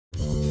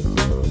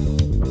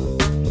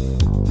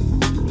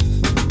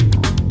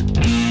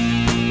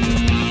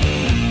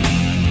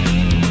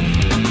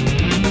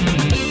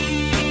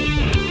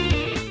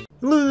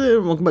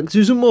welcome back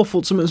to some more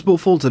Forza Motorsport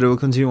 4. Today we'll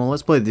continue on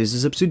Let's Play. This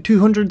is episode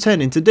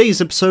 210. In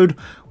today's episode,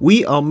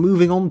 we are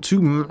moving on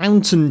to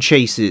mountain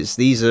chases.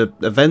 These are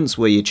events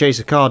where you chase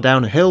a car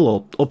down a hill,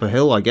 or up a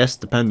hill, I guess,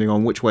 depending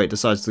on which way it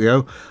decides to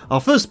go. Our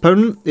first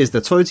opponent is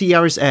the Toyota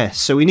Yaris S,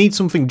 so we need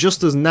something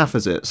just as naff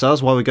as it. So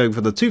that's why we're going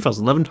for the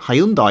 2011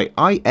 Hyundai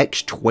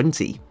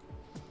iX20.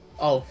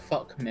 Oh,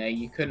 fuck me.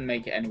 You couldn't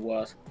make it any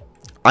worse.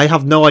 I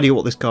have no idea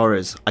what this car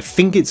is. I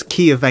think it's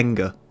Kia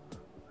Venga.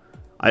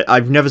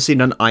 I've never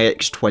seen an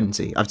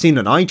iX20. I've seen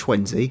an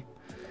i20.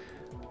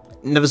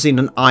 Never seen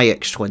an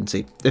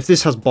iX20. If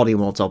this has body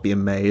mods, I'll be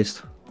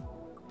amazed.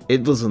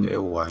 It doesn't.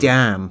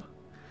 Damn.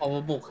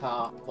 Horrible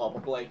car,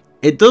 probably.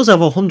 It does have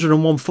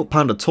 101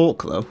 foot-pound of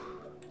torque, though.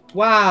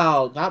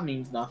 Wow, that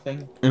means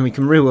nothing. And we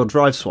can rear-wheel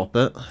drive swap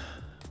it.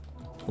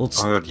 Oh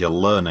god, you're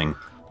learning.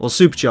 We'll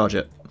supercharge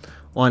it.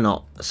 Why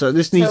not? So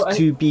this needs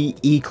to be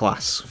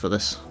E-Class for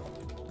this.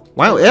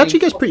 Wow, it actually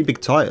gets pretty big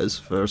tyres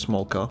for a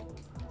small car.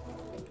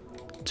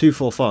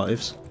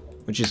 245s,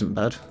 which isn't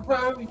bad.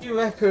 Well, you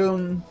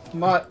reckon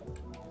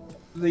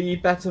the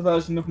better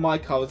version of my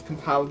car is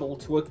comparable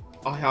to a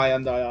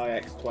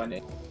Hyundai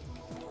iX20?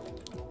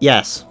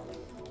 Yes.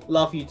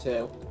 Love you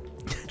too.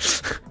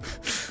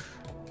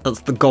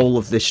 That's the goal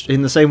of this.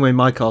 In the same way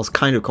my car's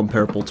kind of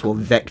comparable to a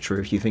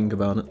Vectra, if you think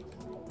about it.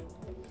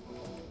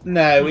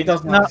 No, it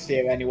doesn't have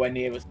steer anywhere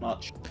near as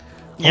much.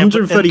 Yeah,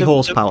 130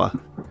 horsepower.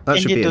 That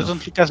should be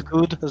enough. It doesn't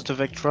look as good as the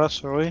Vectra,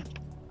 sorry.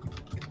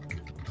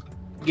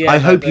 Yeah, I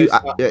hope you,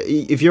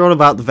 if you're on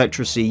about the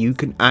Vectra C, you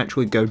can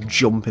actually go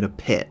jump in a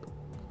pit.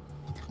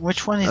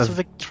 Which one is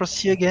the Vectra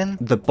C again?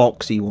 The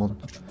boxy one.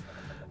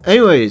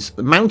 Anyways,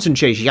 the Mountain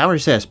Chase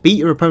Yaris S. Beat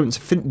your opponents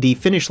the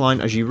finish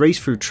line as you race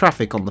through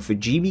traffic on the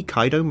Fujimi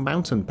Kaido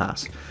mountain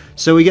pass.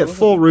 So we get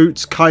 4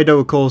 routes. Kaido,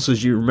 of course,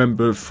 as you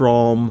remember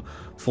from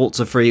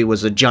Forza 3,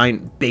 was a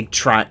giant big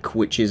track,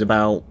 which is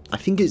about, I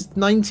think it's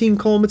 19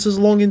 kilometers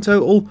long in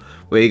total,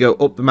 where you go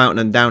up the mountain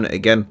and down it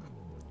again.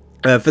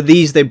 For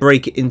these, they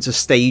break it into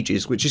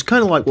stages, which is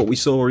kind of like what we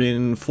saw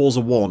in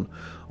Forza 1.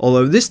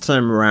 Although this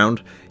time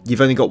around, you've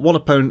only got one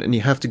opponent and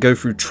you have to go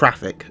through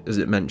traffic, as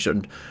it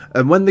mentioned.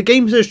 And when the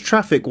game says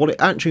traffic, what it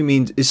actually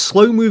means is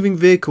slow-moving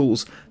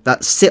vehicles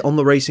that sit on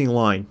the racing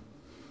line.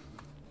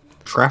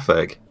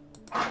 Traffic?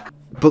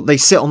 But they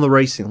sit on the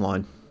racing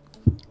line.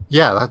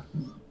 Yeah,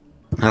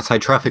 that's how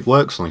traffic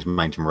works on these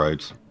mountain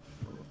roads.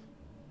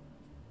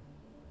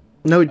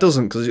 No, it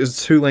doesn't, because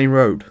it's a 2-lane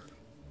road.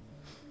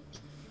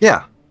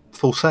 Yeah.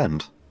 Full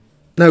send.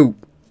 No.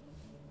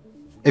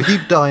 If you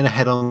die in a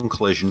head-on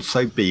collision,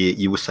 so be it.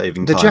 You were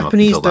saving time. The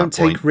Japanese up until don't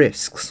that point. take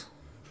risks.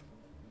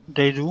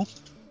 They do.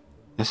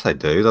 Yes, they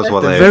do. That's why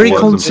They're they very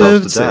work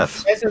themselves to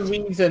conservative. death. There's a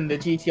reason the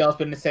GTR's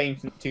been the same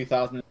since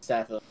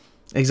 2007.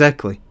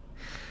 Exactly.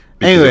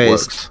 Because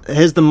Anyways,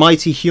 here's the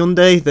mighty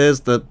Hyundai.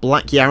 There's the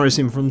black Yaris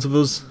in front of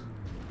us.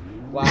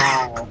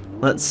 Wow.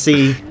 Let's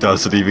see.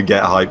 Doesn't even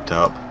get hyped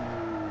up.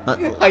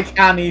 I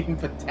can't even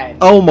pretend.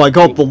 Oh my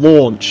god, the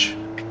launch.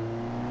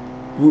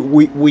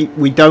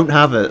 We don't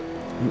have it.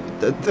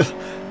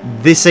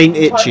 This ain't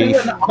it, Chief.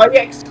 An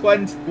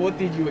iX20, what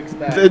did you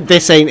expect?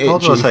 This ain't it,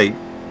 What Chief. was I say?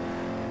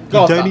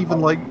 You don't even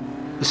like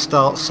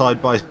start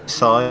side by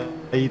side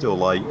or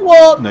like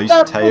What? nose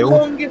That's to tail. the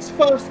longest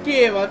first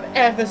gear I've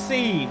ever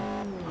seen.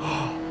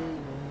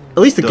 At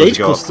least the Does gauge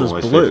go up cluster's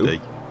almost blue.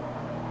 50.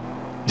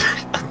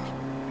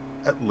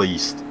 At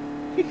least.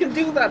 You can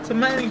do that to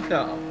many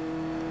cars.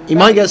 He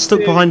might get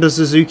stuck behind a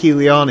Suzuki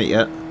Liana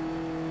yet.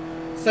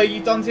 So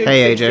you've done 0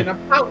 Hey, to 60 AJ. in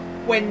about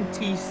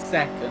 20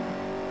 seconds.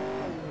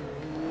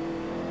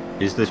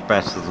 Is this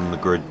better than the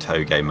grid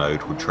toge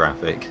mode with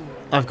traffic?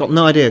 I've got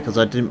no idea because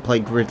I didn't play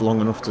Grid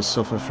long enough to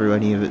suffer through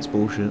any of its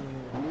bullshit.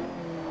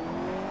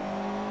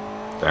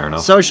 Fair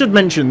enough. So I should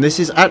mention, this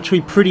is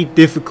actually pretty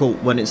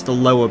difficult when it's the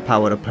lower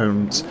powered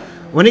opponents.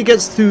 When it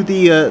gets to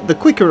the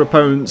quicker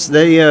opponents,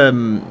 they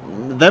them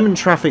and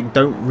traffic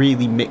don't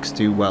really mix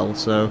too well,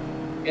 so...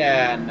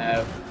 Yeah,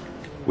 no.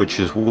 Which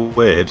is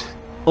weird.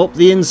 Up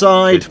the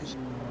inside.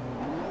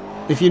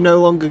 If you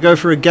no longer go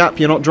for a gap,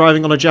 you're not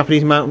driving on a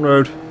Japanese mountain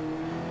road.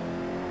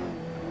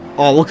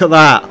 Oh, look at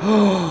that.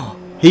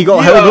 He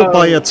got held up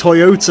by a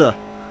Toyota.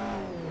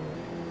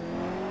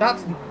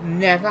 That's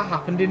never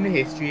happened in the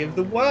history of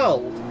the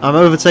world. I'm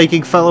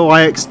overtaking fellow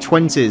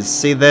iX20s.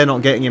 See, they're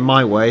not getting in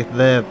my way.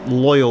 They're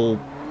loyal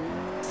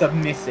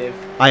Submissive.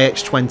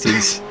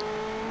 iX20s.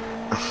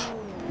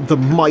 The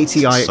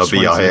mighty iX20s.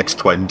 Subby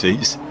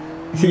iX20s.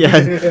 Yeah,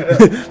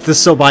 the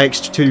sub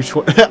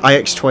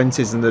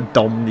iX20s and the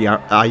Dom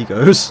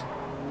Igos.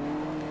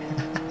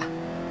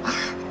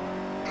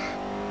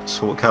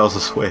 So what car's the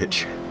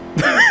Switch?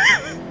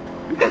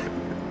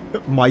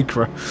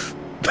 Micra.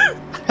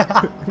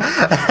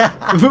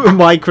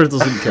 Micra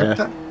doesn't care.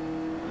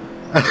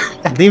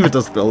 Neither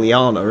does the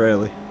Liana,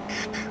 really.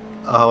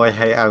 Oh, I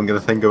hate how I'm going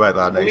to think about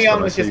that next time I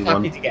Leon was see just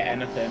one. happy to get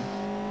anything.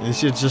 You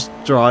should just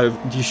drive.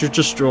 You should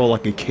just draw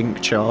like a kink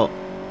chart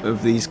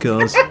of these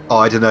cars. Oh,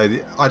 I don't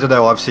know. I don't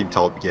know. I've seen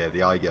Top Gear, the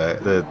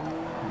Igo, the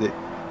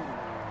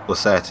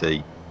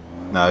Lacetti.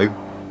 No.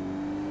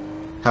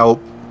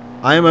 Help.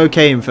 I am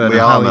okay, Inferno.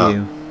 How are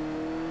you?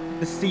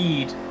 The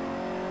seed.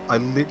 I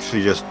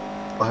literally just...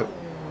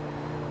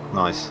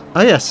 Nice.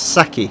 Oh yes,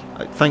 Sasaki.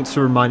 Thanks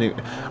for reminding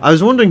me. I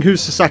was wondering who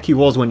Sasaki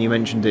was when you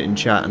mentioned it in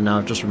chat, and now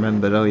I've just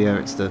remembered. Oh yeah,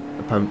 it's the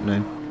opponent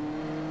name.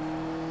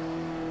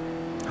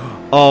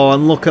 Oh,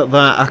 and look at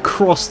that.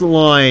 Across the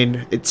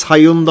line. It's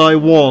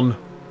Hyundai 1.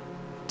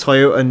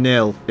 Toyota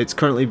 0. It's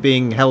currently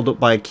being held up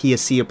by a Kia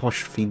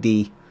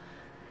C''D.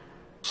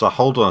 So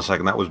hold on a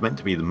second, that was meant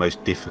to be the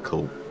most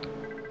difficult.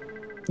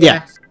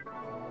 Yeah.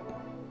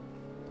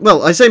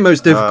 Well, I say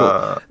most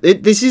difficult.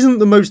 This isn't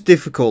the most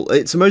difficult.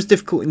 It's the most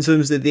difficult in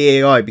terms of the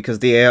AI, because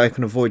the AI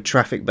can avoid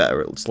traffic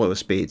better at slower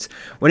speeds.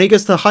 When it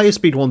gets to the higher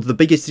speed ones, the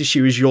biggest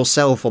issue is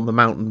yourself on the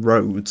mountain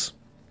roads,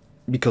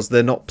 because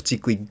they're not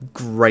particularly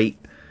great.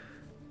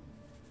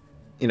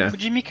 You know.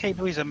 Fujimi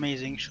Kaido is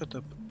amazing, shut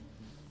up.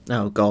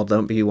 Oh god,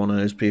 don't be one of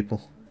those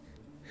people.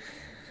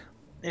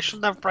 They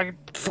should have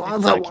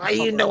Father, why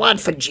you know on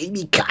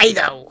Fujimi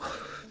Kaido?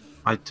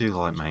 I do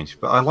like mains,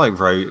 but I like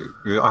road.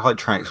 I like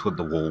tracks with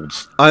the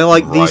walls. I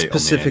like right these on the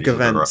specific edges of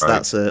the events, road.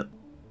 that's it.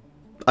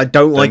 I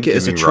don't like it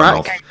as a give me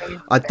runoff. track.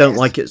 I don't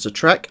like it as a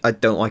track. I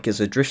don't like it as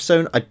a drift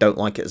zone. I don't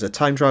like it as a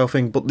time trial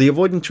thing. But the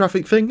avoiding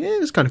traffic thing,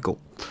 it's kind of cool.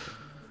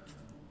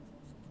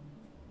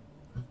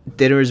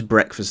 Dinner is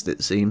breakfast,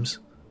 it seems.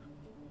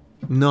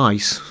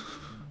 Nice.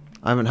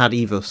 I haven't had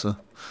either, so.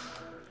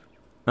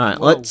 Alright,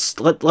 let's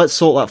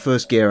sort that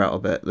first gear out a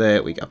bit.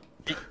 There we go.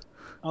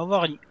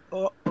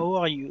 How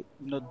are you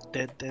not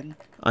dead then?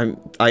 I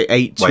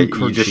ate two Wait,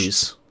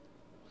 crunchies.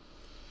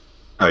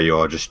 Oh, you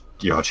are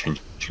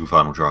changing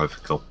final drive.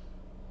 Cool.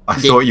 I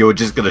thought you were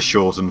just gonna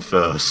shorten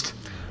first.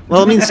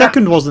 Well, I mean,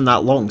 second wasn't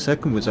that long.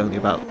 Second was only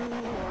about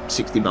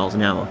 60 miles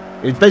an hour.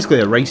 It's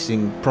basically a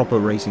proper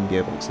racing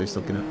gearbox they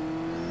stuck in it.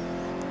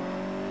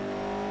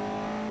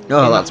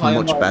 Oh, that's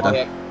much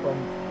better.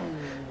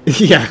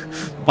 Yeah,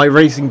 my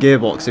racing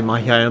gearbox in my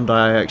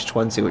Hyundai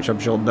iX20, which I'm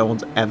sure no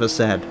one's ever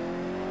said.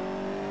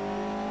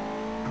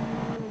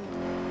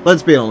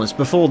 Let's be honest,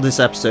 before this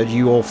episode,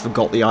 you all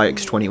forgot the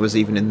iX20 was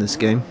even in this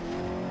game.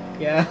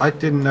 Yeah. I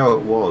didn't know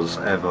it was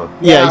ever.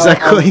 Yeah,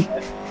 exactly.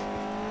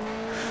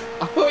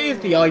 I thought it was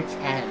the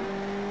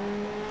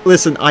i10.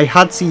 Listen, I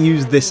had to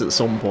use this at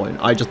some point.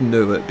 I just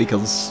knew it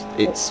because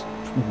it's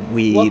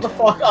weird. What the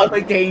fuck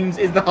other games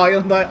is the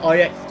Hyundai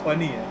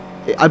iX20 in?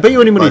 I bet you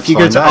any money if you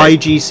go to find out.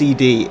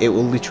 IGCD, it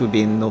will literally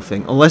be in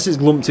nothing. Unless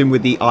it's lumped in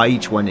with the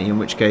i20, in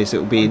which case it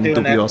will be in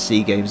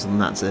WRC games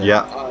and that's it.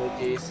 Yeah.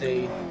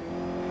 IGC.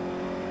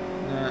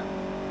 Nah.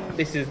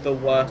 This is the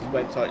worst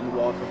website in the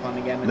world for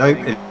finding anything. No,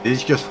 it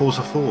is just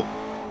Forza 4.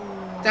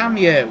 Damn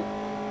you!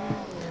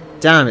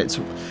 Damn, it's...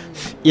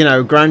 You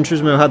know, Gran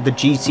Turismo had the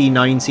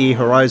GT90,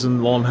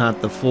 Horizon 1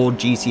 had the Ford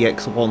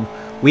GTX1.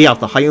 We have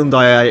the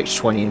Hyundai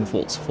iX20 in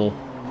Forza 4.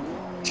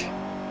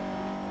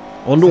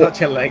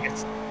 Such a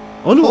legacy.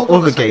 I wonder what Hold on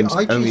other a second,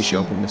 games only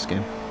show up in this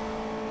game.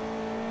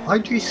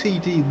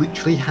 IGCD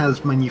literally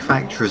has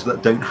manufacturers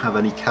that don't have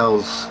any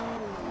cars.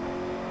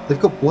 They've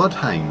got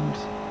Bloodhound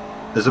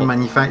as a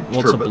manufacturer,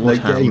 what's a but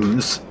Bloodhound? no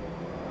games.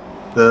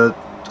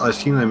 I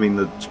assume they mean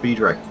the speed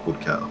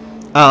record car.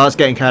 Oh, that's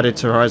getting added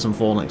to Horizon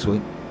 4 next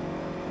week.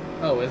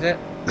 Oh, is it?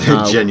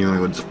 It genuinely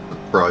wouldn't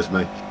surprise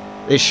me.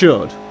 It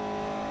should.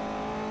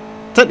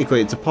 Technically,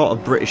 it's a part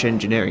of British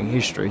engineering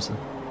history, so...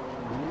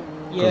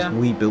 Because Yeah.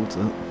 we built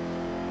it.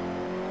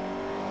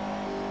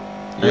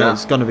 Yeah. And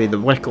it's going to be the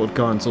record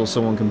car until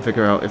someone can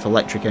figure out if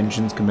electric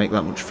engines can make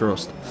that much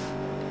thrust.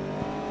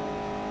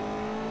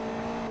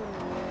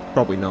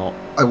 Probably not.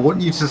 I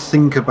want you to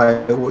think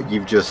about what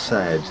you've just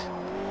said.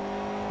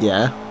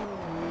 Yeah.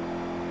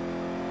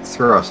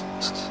 Thrust.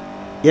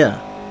 Yeah.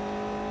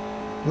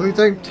 Well, you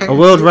don't A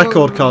world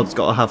record card's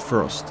got to have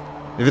thrust.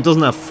 If it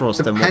doesn't have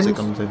thrust, then what's it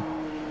going to do?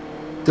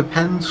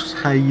 Depends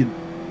how you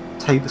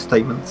take the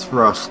statement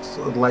thrust.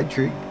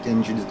 Electric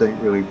engines don't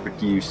really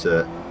produce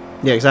it.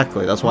 Yeah,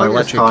 exactly. That's why Well,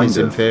 it's electric is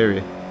kind of.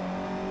 inferior.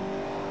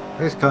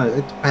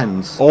 It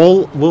depends.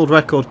 All world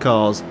record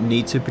cars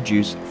need to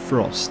produce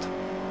thrust.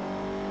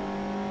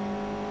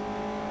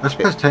 I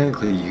suppose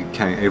technically you can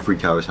count every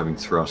car as having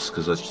thrust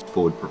because that's just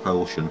forward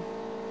propulsion.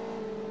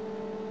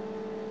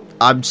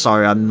 I'm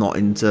sorry, I'm not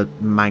into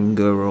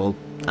manga or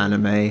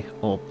anime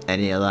or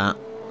any of that.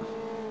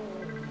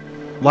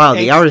 Wow,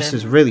 the Yaris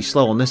is really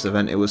slow on this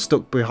event. It was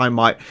stuck behind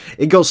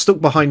It got stuck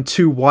behind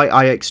two white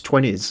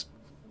iX20s.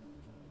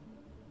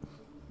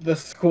 The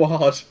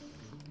squad.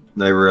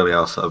 They really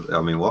are.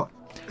 I mean, what?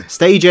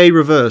 Stage A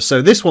reverse.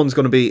 So this one's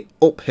going to be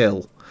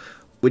uphill,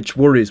 which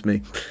worries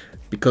me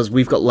because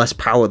we've got less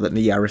power than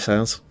the Yaris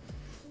has.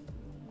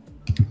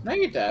 No,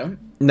 you don't.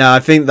 No, I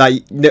think that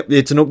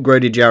it's an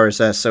upgraded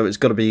Yaris S, so it's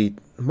got to be...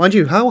 Mind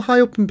you, how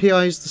high up in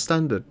PI is the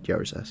standard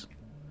Yaris S?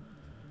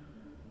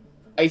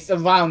 It's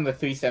around the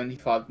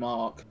 375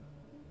 mark.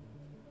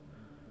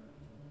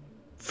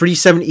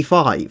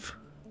 375?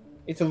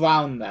 It's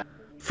around there.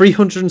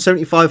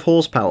 375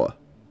 horsepower?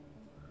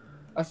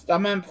 I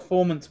meant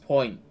performance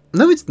point.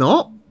 No, it's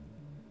not.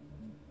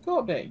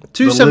 Gotta be.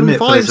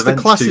 275 is the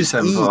event's class's E,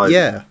 275.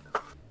 yeah.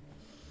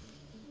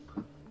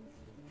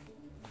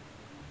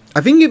 I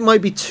think it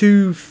might be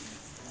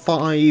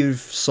 2.5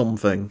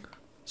 something.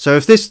 So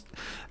if this...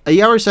 A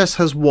Yaris S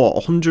has what?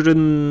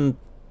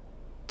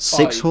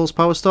 106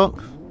 horsepower stock?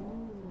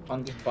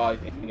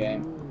 105 in the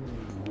game.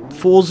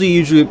 Forza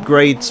usually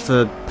upgrades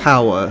for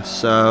power,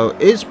 so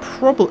it's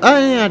probably...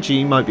 actually,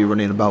 you might be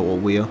running about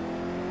what we are.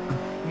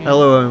 Yeah.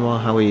 Hello Omar,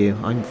 how are you?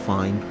 I'm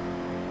fine.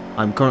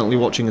 I'm currently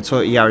watching a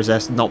Toyota Yaris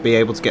S not be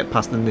able to get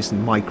past the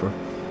Nissan Micra.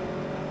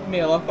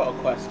 Neil, I've got a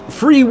question.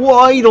 3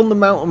 wide on the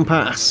mountain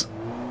pass!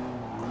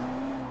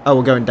 Oh,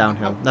 we're going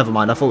downhill. Never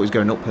mind, I thought it was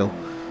going uphill.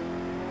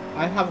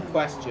 I have a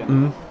question.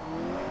 Mm.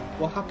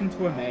 What happened to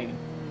Remain?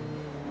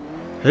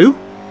 Who?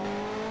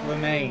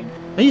 Remain.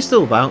 Are you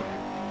still about?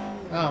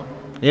 Oh,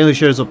 He only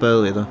shows up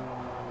early though.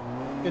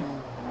 good.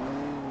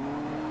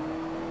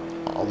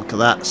 Oh, look at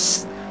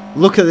that.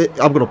 Look at it.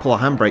 I'm going to pull a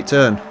handbrake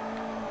turn.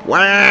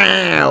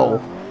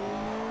 Wow!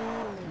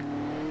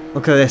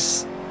 Look at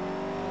this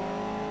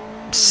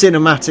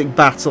cinematic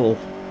battle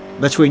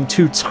between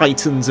two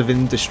titans of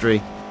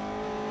industry.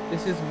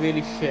 This is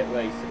really shit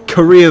racing.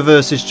 Korea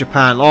versus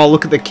Japan. Oh,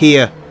 look at the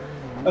Kia.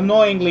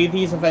 Annoyingly,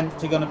 these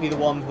events are going to be the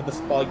ones with the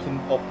spike in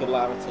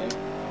popularity.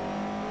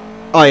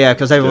 Oh yeah,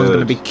 because everyone's Good.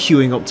 going to be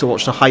queuing up to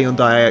watch the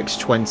Hyundai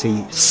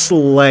iX20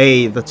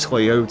 slay the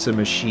Toyota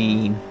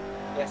machine.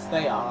 Yes,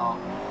 they are.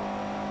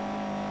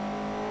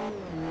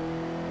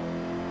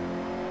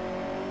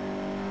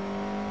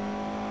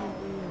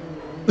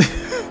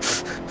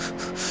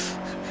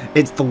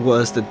 It's the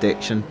worst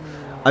addiction.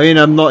 I mean,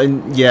 I'm not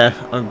in... Yeah,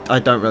 I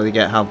don't really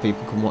get how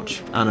people can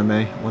watch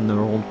anime when they're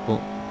old, but...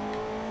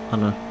 I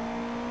know.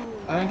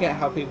 I don't get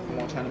how people can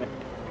watch anime.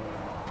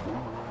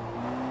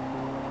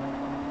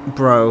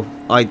 Bro,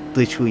 I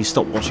literally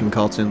stopped watching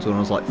cartoons when I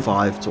was like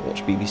 5 to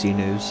watch BBC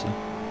News. So.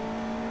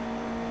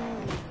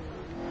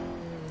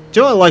 Do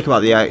you know what I like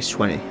about the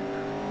iX20?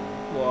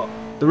 What?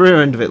 The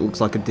rear end of it looks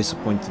like a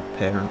disappointed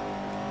parent.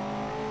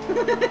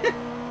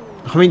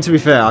 I mean, to be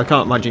fair, I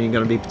can't imagine you're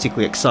going to be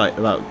particularly excited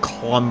about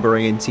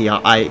clambering into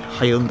your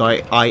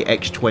Hyundai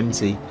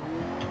iX20.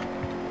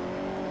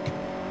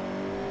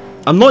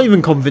 I'm not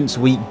even convinced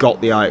we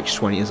got the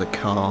iX20 as a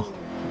car.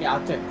 Yeah,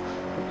 I do.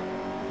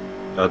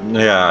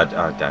 Yeah, I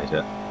doubt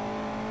it.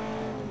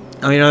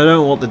 I mean, I don't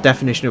know what the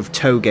definition of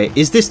toge...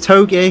 Is this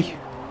toge?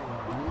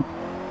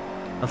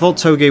 I thought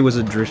toge was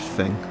a drift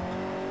thing.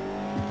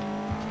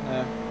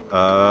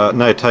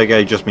 No,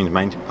 toge just means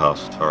mountain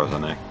pass, as far as I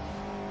know.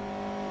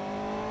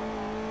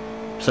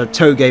 So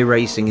toge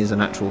racing is an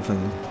actual thing.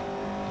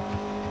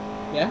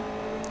 Yeah?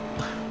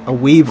 A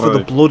weeb for the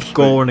Right, blood, sweet.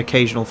 gore and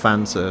occasional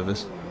fan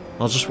service.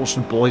 I'll just watch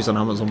The Boys on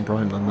Amazon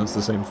Prime then, that's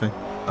the same thing.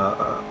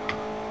 Let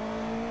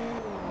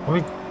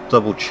me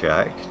double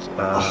check.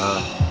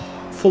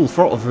 Full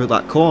throttle through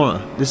that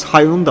corner. This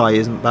Hyundai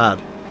isn't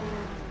bad.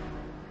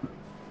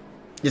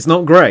 It's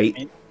not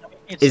great.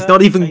 It's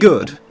not even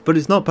good, but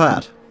it's not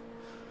bad.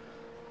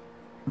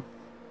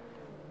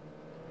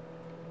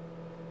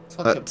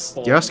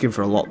 You're asking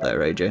for a lot there,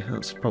 AJ.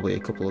 That's probably a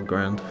couple of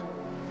grand.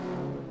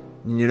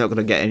 And you're not going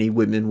to get any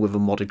women with a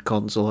modded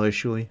console, I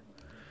assure you.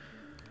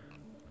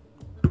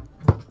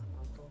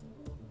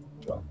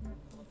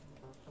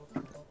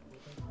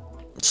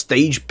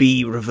 Stage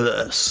B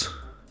reverse.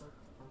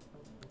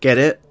 Get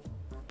it?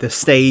 The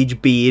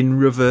stage B in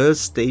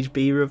reverse. Stage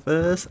B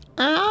reverse.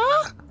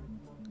 Ah!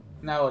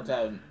 No, I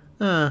don't.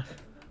 Ah.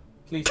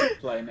 Please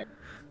explain it.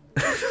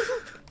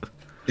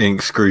 In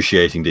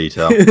excruciating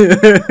detail.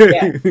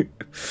 Yeah.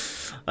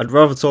 I'd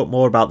rather talk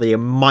more about the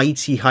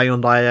mighty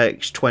Hyundai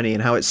iX20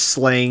 and how it's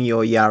slaying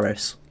your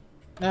Yaris.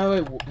 No,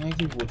 you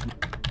wouldn't.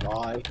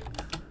 Why?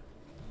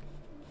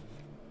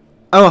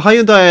 Oh, a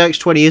Hyundai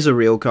iX20 is a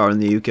real car in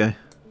the UK.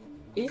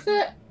 Is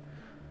it?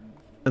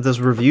 And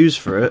there's reviews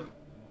for it.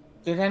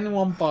 Did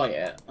anyone buy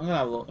it? I'm gonna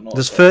have a look.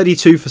 There's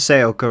 32 for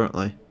sale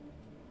currently.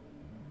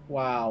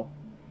 Wow.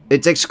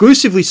 It's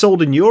exclusively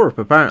sold in Europe,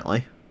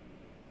 apparently.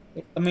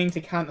 That means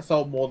it can't have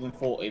sold more than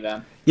 40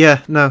 then.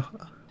 Yeah, no.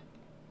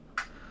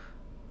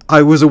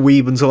 I was a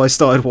weeb until I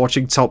started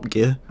watching Top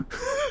Gear.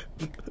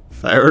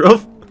 Fair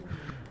enough.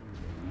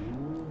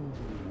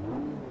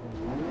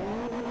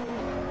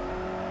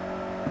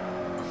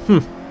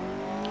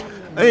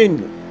 I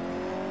mean,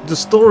 the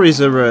stories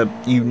are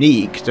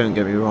unique, don't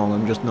get me wrong,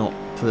 I'm just not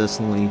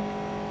personally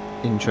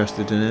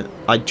interested in it.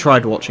 I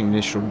tried watching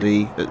Initial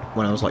D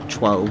when I was like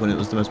 12 and it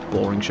was the most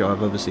boring show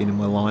I've ever seen in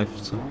my life.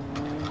 So.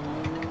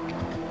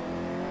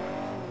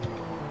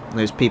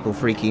 There's people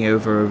freaking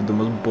over the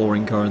most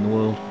boring car in the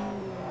world.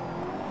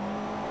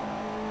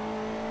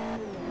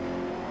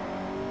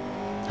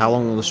 How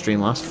long will the stream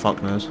last?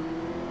 Fuck knows.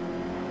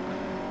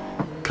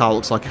 Car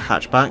looks like a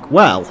hatchback.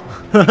 Well,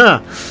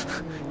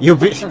 you'll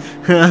be...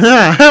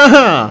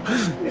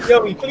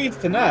 You'll be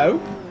pleased to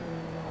know.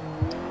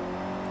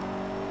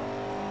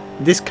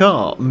 This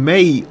car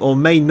may or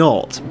may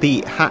not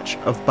be hatch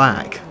of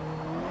back.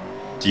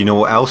 Do you know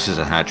what else is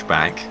a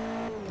hatchback?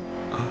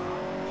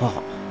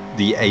 What?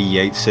 The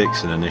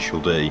AE86 and Initial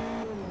D.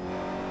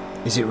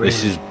 Is it really?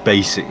 This is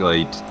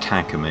basically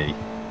Takumi.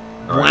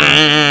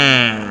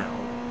 Wow.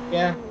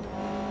 Yeah. Do you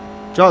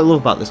know what I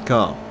love about this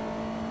car?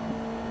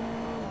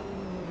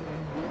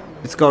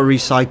 It's got a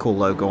recycle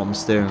logo on the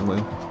steering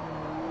wheel.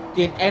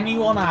 Did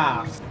anyone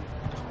ask?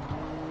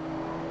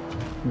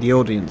 The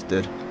audience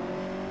did.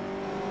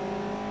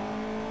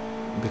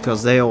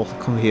 Because they all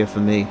come here for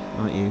me,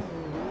 not you.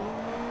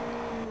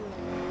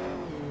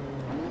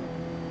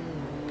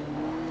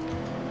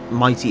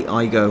 Mighty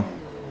Igo,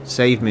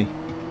 save me.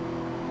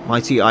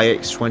 Mighty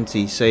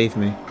IX20, save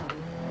me.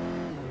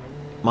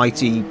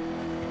 Mighty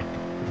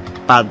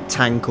bad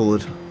tan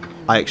coloured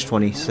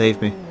IX20,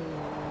 save me.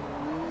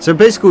 So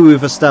basically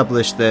we've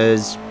established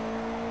there's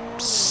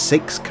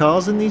 6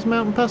 cars in these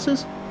mountain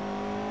passes?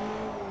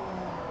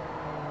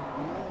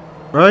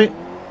 Right?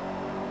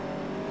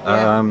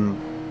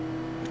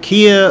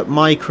 Kia,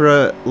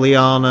 Micra,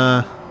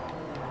 Liana,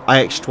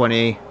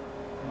 IX20.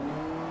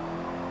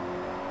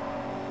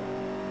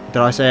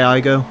 Did I say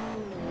Igo?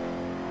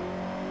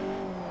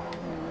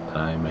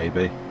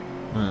 Maybe.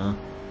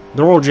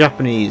 They're all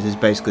Japanese is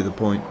basically the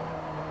point.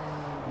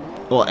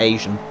 Or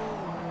Asian.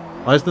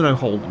 Why is there no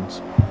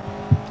Holdens?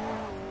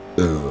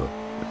 Ugh.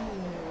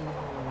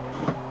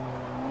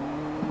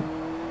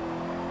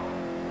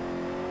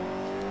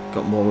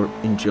 Got more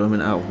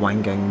enjoyment out of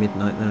Wangang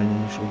Midnight than I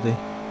usually do.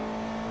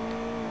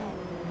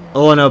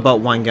 All I know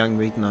about Wangang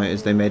Midnight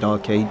is they made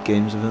arcade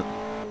games of it.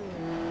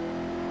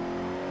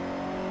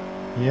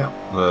 Yeah.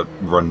 The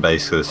run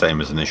basically the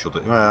same as Initial D.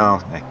 Well,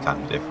 they're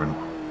kind of different.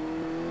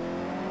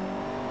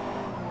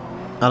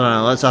 I don't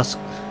know, let's ask...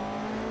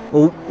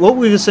 Well, what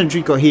we've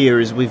essentially got here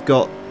is we've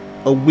got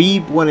a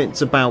weeb when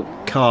it's about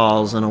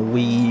cars and a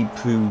weeb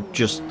who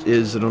just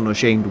is an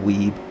unashamed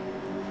weeb.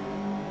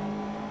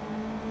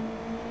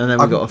 And then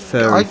we've got a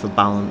furry for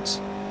balance.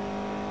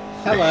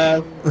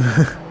 Hello.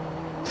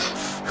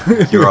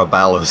 You're a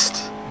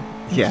ballast.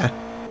 Yeah.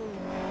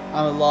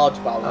 I'm a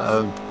large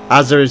ballast.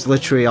 As there is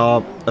literally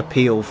our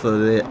appeal for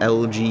the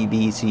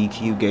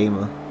LGBTQ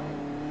gamer.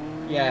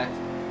 Yeah.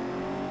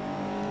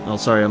 Oh,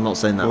 sorry, I'm not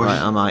saying that right,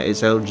 am I?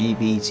 It's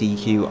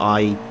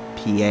LGBTQIPA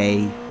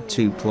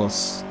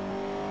 2+.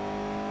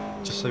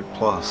 Just say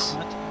plus.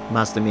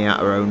 Mazda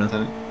Miata owner.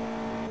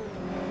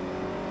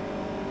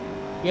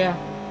 Yeah,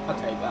 I'll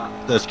take that.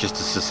 That's just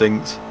as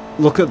succinct.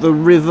 Look at the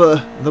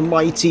river, the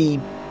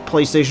mighty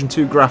PlayStation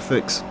 2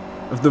 graphics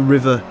of the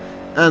river,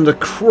 and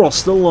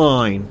across the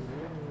line.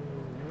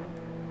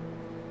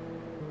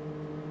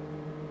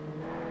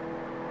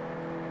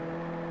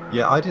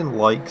 Yeah, I didn't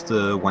like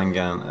the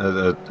Wangan,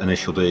 the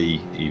Initial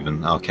D,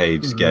 even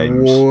arcades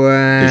games.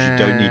 Wow. Because you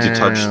don't need to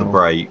touch the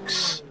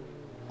brakes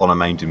on a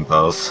mountain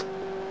pass.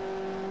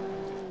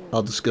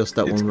 I'll discuss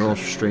that It's one off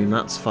stream.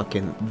 That's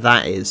fucking.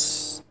 That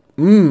is.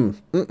 Oh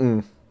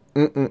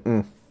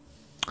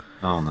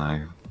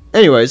no.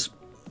 Anyways,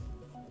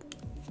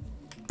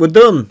 we're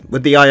done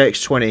with the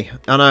IX20.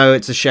 I know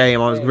it's a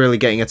shame. I was really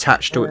getting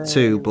attached to it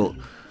too, but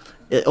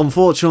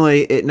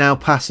unfortunately, it now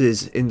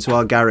passes into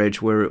our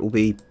garage where it will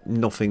be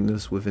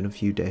nothingness within a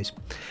few days.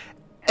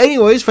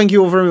 Anyways, thank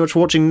you all very much for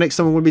watching. Next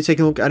time, we're going to be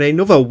taking a look at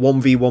another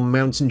 1v1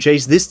 mountain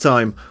chase. This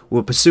time,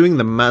 we're pursuing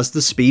the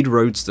Mazda Speed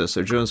Roadster.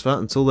 So join us for that.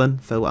 Until then,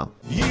 farewell.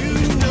 You know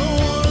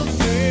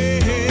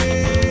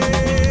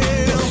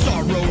the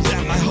sorrow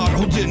that my heart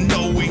holds in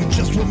knowing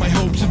just where my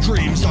hopes and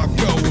dreams are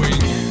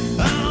going.